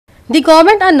The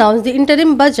government announced the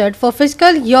interim budget for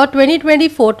fiscal year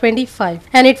 2024-25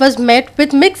 and it was met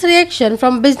with mixed reaction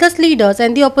from business leaders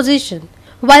and the opposition.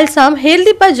 While some hailed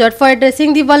the budget for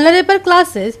addressing the vulnerable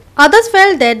classes, others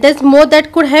felt that there's more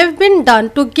that could have been done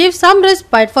to give some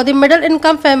respite for the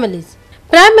middle-income families.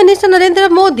 Prime Minister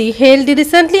Narendra Modi hailed the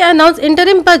recently announced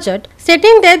interim budget,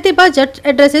 stating that the budget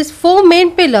addresses four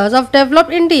main pillars of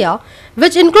developed India,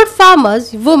 which include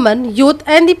farmers, women, youth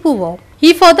and the poor.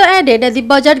 He further added that the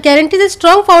budget guarantees a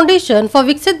strong foundation for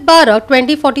Viksit Bharat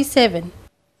 2047.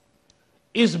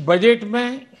 इस budget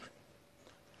में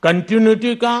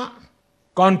continuity का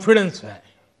confidence है।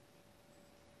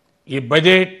 ये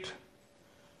budget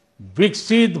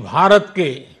विकसित भारत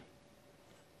के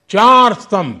चार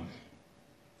स्तंभ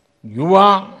युवा,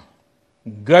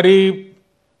 गरीब,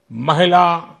 महिला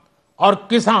और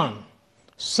किसान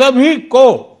सभी को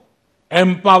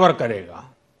एम्पावर करेगा।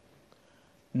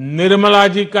 निर्मला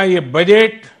जी का ये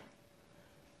बजट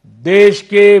देश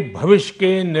के भविष्य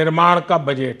के निर्माण का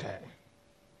बजट है।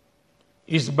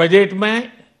 इस बजट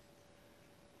में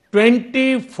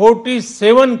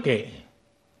 2047 के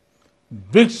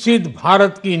विकसित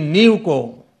भारत की नींव को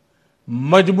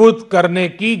मजबूत करने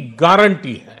की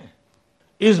गारंटी है।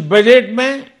 इस बजट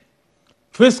में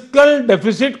फिस्कल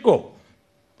डेफिसिट को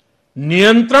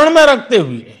नियंत्रण में रखते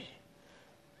हुए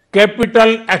कैपिटल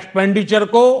एक्सपेंडिचर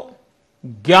को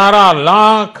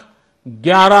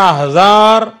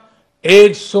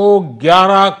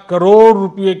 11,11,111 करोड़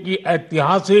रुपए की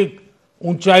ऐतिहासिक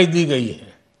ऊंचाई दी गई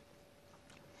है।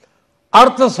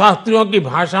 अर्थशास्त्रियों की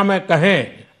भाषा में कहें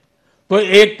तो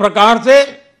एक प्रकार से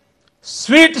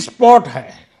स्वीट स्पॉट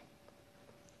है।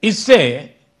 इससे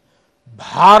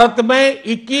भारत में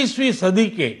 21वीं सदी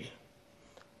के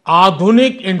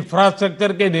आधुनिक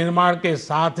इंफ्रास्ट्रक्चर के निर्माण के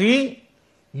साथ ही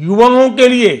युवाओं के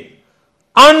लिए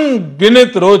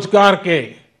अनगिनत रोजगार के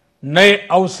नए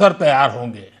अवसर तैयार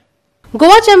होंगे।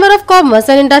 Goa Chamber of Commerce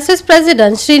and Industries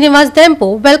President Srinivas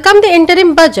Dempo welcomed the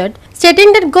interim budget,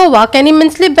 stating that Goa can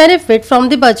immensely benefit from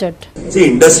the budget. See,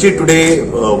 industry today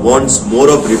wants more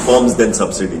of reforms than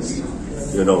subsidies.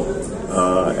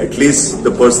 At least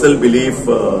the personal belief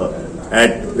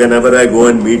whenever I go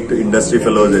and meet industry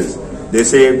fellows is, they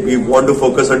say we want to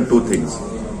focus on two things.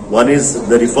 One is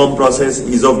the reform process,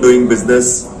 ease of doing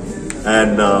business,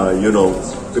 and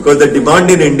because the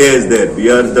demand in India is there. We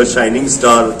are the shining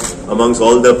star amongst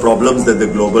all the problems that the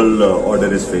global order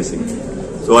is facing.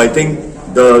 So I think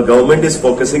the government is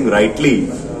focusing rightly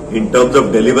in terms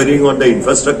of delivering on the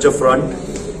infrastructure front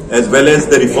as well as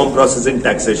the reform process in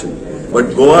taxation.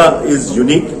 But Goa is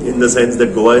unique in the sense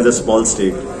that Goa is a small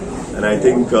state, and I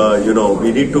think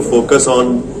we need to focus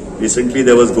on. Recently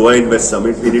there was Goa Invest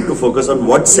Summit. We need to focus on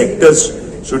what sectors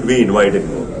should be invited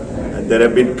more. And there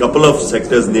have been a couple of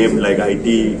sectors named like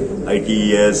IT,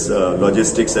 ITES,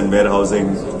 logistics and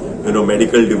warehousing,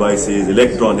 medical devices,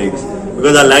 electronics,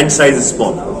 because our land size is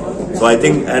small. So I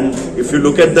think, and if you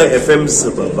look at the FM's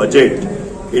budget,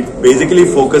 it basically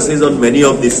focuses on many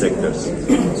of these sectors.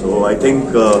 So I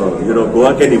think,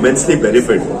 Goa can immensely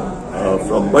benefit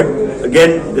from, but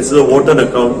again, this is a vote on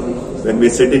account. When we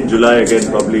sit in July again,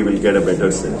 probably we'll get a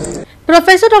better sense.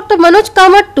 Professor Dr. Manoj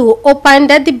Kamat too opined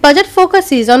that the budget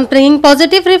focuses on bringing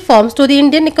positive reforms to the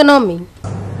Indian economy.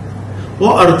 वो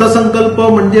अर्थसंकल्प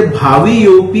म्हणजे भावी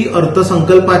येवपी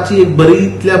अर्थसंकल्पाची एक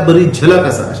बरीतल्या बरी झलक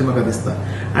आसा अशें म्हाका दिसता।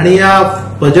 आणि या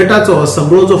बजेटाचो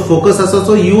सगळो जो फोकस आसा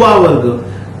तो युवा वर्ग,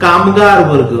 कामगार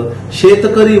वर्ग,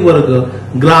 शेतकरी वर्ग,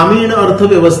 ग्रामीण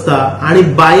अर्थव्यवस्था आणि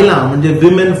बायलां म्हणजे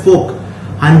विमेन फोक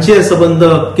हांचे संबंध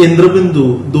केंद्रबिंदू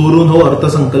दवरून हो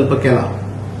अर्थसंकल्प केला।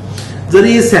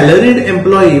 जरी सॅलरीड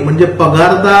एम्प्लॉई म्हणजे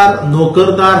पगारदार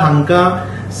नोकरदार हांका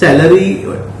सॅलरी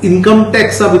इन्कम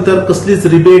टॅक्सा भितर कसलीच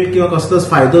रिबेट किंवा कसलोच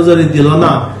फायदो जरी दिलो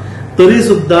ना, तरी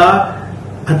सुद्धा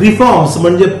रिफॉर्म्स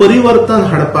म्हणजे परिवर्तन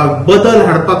हाडपाक, बदल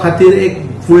हाडपा खातीर एक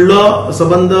फुडलो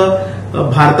संबंध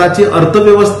भारताची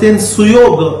अर्थव्यवस्थेन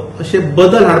सुयोग असे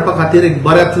बदल हाडपा खातीर एक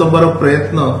बऱ्यांतलो बरो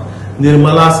प्रयत्न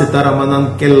निर्मला सीतारामनान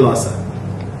केल्लो आसा।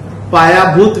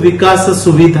 पायाभूत विकास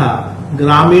सुविधा,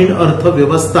 ग्रामीण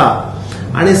अर्थव्यवस्था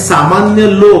आणि सामान्य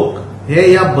लोक हे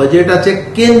या बजेटाचे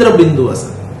केंद्रबिंदू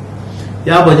असतात।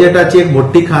 या बजेटाची एक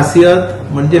मोठी खासियत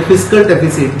म्हणजे फिस्कल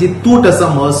डेफिसिट, जी तूट असा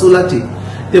महसुलाची,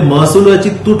 ते महसुलाची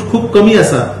तूट खूप कमी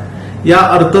असा। या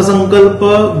अर्थसंकल्प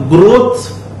ग्रोथ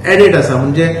एडेड असा,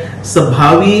 म्हणजे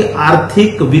भावी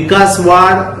आर्थिक विकास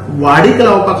वाढीक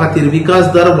लावपा खातीर, विकास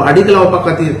दर वाढीक लावपा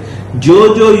खातीर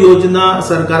ज्यो योजना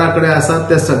सरकाराकडे असतात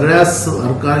त्या सगळ्या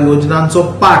सरकार योजनांचो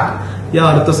पाठ या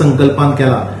अर्थसंकल्पान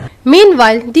केला।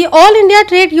 Meanwhile, the All India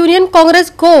Trade Union Congress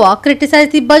Goa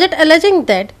criticized the budget, alleging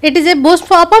that it is a boost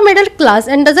for upper middle class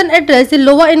and doesn't address the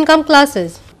lower income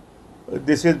classes.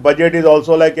 this is budget is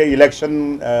also like a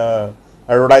election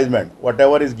advertisement,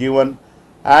 whatever is given,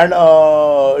 and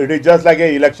it is just like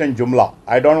a election jumla.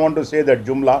 I don't want to say that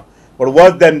jumla, but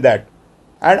worse than that.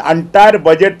 And entire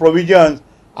budget provisions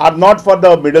are not for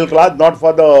the middle class, not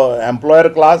for the employer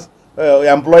class,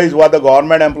 employees who are the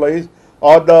government employees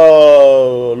or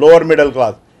the lower middle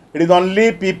class. It is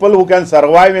only people who can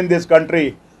survive in this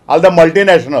country, all the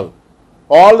multinational.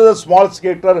 All the small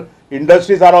sector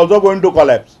industries are also going to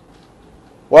collapse.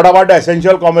 What about the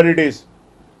essential commodities?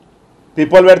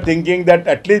 People were thinking that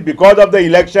at least because of the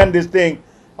election, this thing,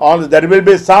 there will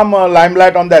be some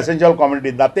limelight on the essential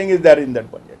commodities. Nothing is there in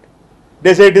that budget.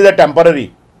 They say it is a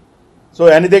temporary. So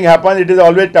anything happens, it is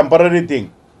always temporary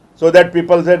thing. So that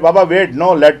people said, Baba, wait,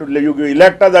 no, let you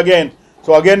elect us again.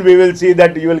 So again we will see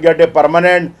that you will get a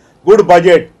permanent good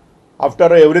budget after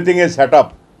everything is set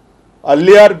up.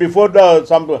 Earlier, before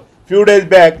some few days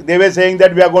back, they were saying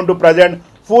that we are going to present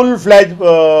full-fledged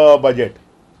budget.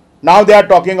 Now they are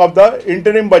talking of the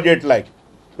interim budget, like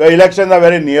the elections are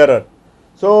very nearer.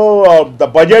 So the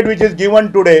budget which is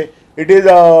given today, it is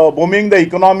booming the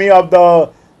economy of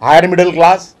the higher middle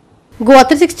class. Goa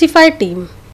 365 team.